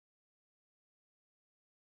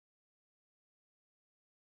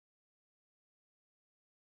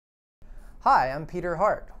Hi, I'm Peter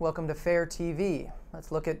Hart. Welcome to Fair TV.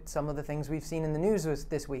 Let's look at some of the things we've seen in the news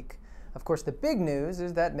this week. Of course, the big news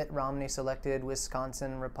is that Mitt Romney selected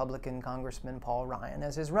Wisconsin Republican Congressman Paul Ryan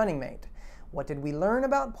as his running mate. What did we learn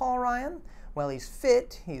about Paul Ryan? Well, he's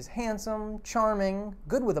fit, he's handsome, charming,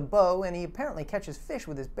 good with a bow, and he apparently catches fish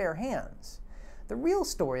with his bare hands. The real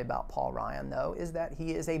story about Paul Ryan, though, is that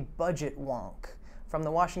he is a budget wonk. From the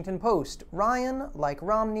Washington Post, Ryan, like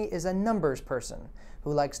Romney, is a numbers person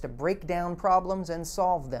who likes to break down problems and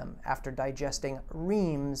solve them after digesting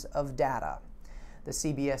reams of data. The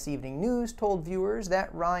CBS Evening News told viewers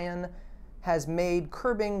that Ryan has made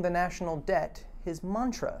curbing the national debt his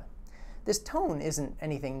mantra. This tone isn't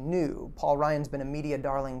anything new. Paul Ryan's been a media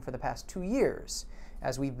darling for the past 2 years,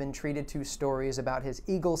 as we've been treated to stories about his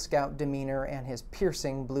Eagle Scout demeanor and his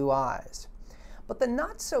piercing blue eyes. But the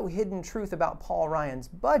not-so-hidden truth about Paul Ryan's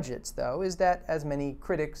budgets, though, is that, as many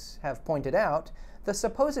critics have pointed out, the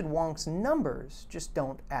supposed wonk's numbers just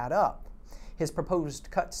don't add up. His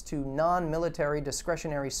proposed cuts to non-military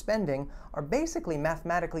discretionary spending are basically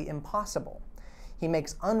mathematically impossible. He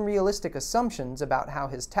makes unrealistic assumptions about how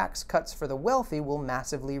his tax cuts for the wealthy will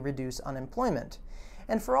massively reduce unemployment.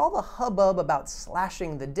 And for all the hubbub about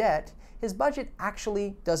slashing the debt, his budget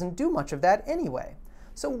actually doesn't do much of that anyway.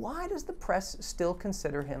 So why does the press still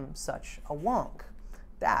consider him such a wonk?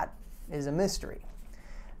 That is a mystery.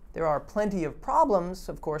 There are plenty of problems,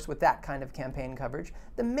 of course, with that kind of campaign coverage.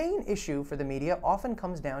 The main issue for the media often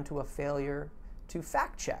comes down to a failure to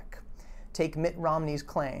fact-check. Take Mitt Romney's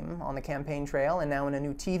claim on the campaign trail and now in a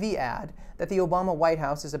new TV ad that the Obama White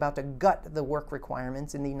House is about to gut the work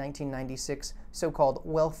requirements in the 1996 so-called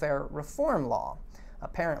welfare reform law,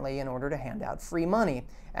 apparently in order to hand out free money.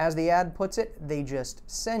 As the ad puts it, they just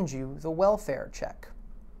send you the welfare check.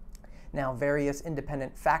 Now, various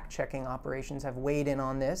independent fact-checking operations have weighed in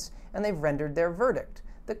on this, and they've rendered their verdict.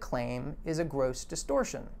 The claim is a gross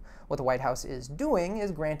distortion. What the White House is doing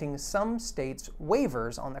is granting some states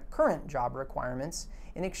waivers on the current job requirements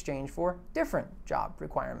in exchange for different job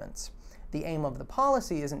requirements. The aim of the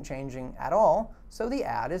policy isn't changing at all, so the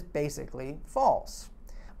ad is basically false.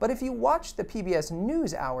 But if you watched the PBS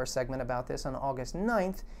NewsHour segment about this on August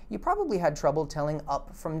 9th, you probably had trouble telling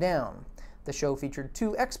up from down. The show featured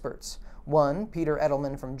two experts. One, Peter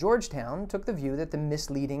Edelman from Georgetown, took the view that the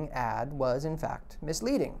misleading ad was, in fact,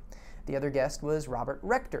 misleading. The other guest was Robert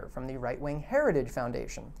Rector from the right-wing Heritage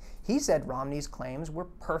Foundation. He said Romney's claims were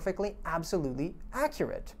perfectly, absolutely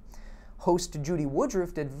accurate. Host Judy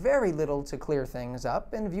Woodruff did very little to clear things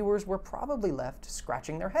up, and viewers were probably left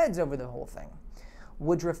scratching their heads over the whole thing.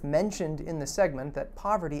 Woodruff mentioned in the segment that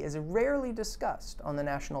poverty is rarely discussed on the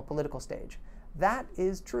national political stage. That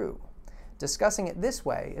is true. Discussing it this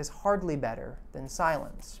way is hardly better than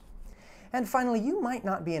silence. And finally, you might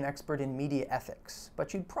not be an expert in media ethics,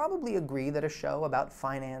 but you'd probably agree that a show about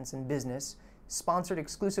finance and business, sponsored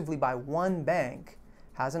exclusively by one bank,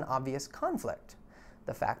 has an obvious conflict.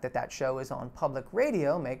 The fact that that show is on public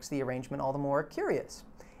radio makes the arrangement all the more curious.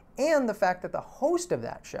 And the fact that the host of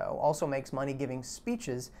that show also makes money giving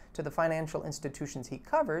speeches to the financial institutions he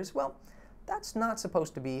covers, well, that's not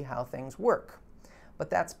supposed to be how things work. But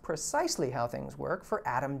that's precisely how things work for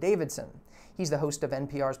Adam Davidson. He's the host of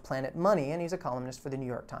NPR's Planet Money, and he's a columnist for the New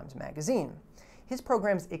York Times Magazine. His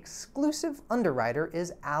program's exclusive underwriter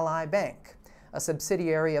is Ally Bank, a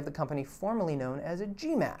subsidiary of the company formerly known as a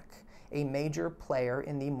GMAC, a major player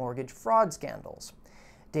in the mortgage fraud scandals.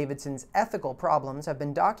 Davidson's ethical problems have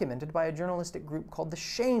been documented by a journalistic group called the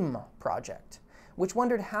Shame Project, which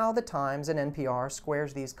wondered how the Times and NPR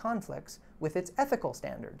squares these conflicts with its ethical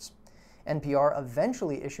standards. NPR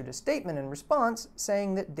eventually issued a statement in response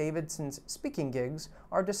saying that Davidson's speaking gigs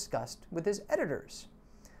are discussed with his editors.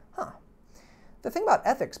 The thing about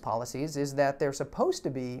ethics policies is that they're supposed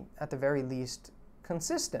to be, at the very least,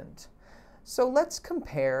 consistent. So let's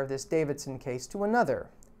compare this Davidson case to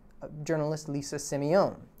another, journalist Lisa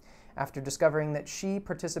Simeone. After discovering that she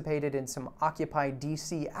participated in some Occupy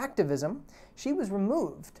DC activism, she was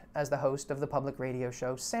removed as the host of the public radio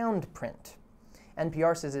show Soundprint.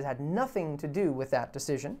 NPR says it had nothing to do with that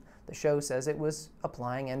decision. The show says it was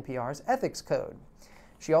applying NPR's ethics code.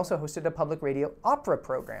 She also hosted a public radio opera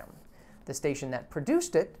program. The station that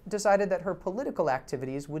produced it decided that her political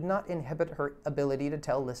activities would not inhibit her ability to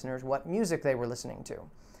tell listeners what music they were listening to.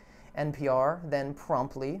 NPR then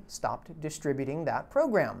promptly stopped distributing that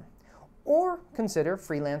program. Or consider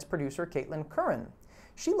freelance producer Caitlin Curran.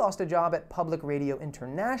 She lost a job at Public Radio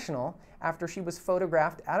International after she was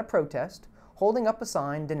photographed at a protest holding up a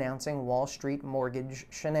sign denouncing Wall Street mortgage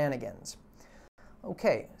shenanigans.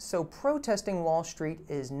 Okay, so protesting Wall Street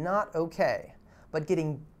is not okay, but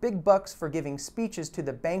getting big bucks for giving speeches to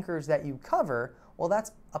the bankers that you cover, well,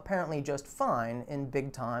 that's apparently just fine in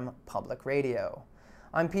big-time public radio.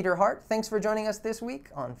 I'm Peter Hart. Thanks for joining us this week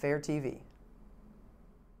on Fair TV.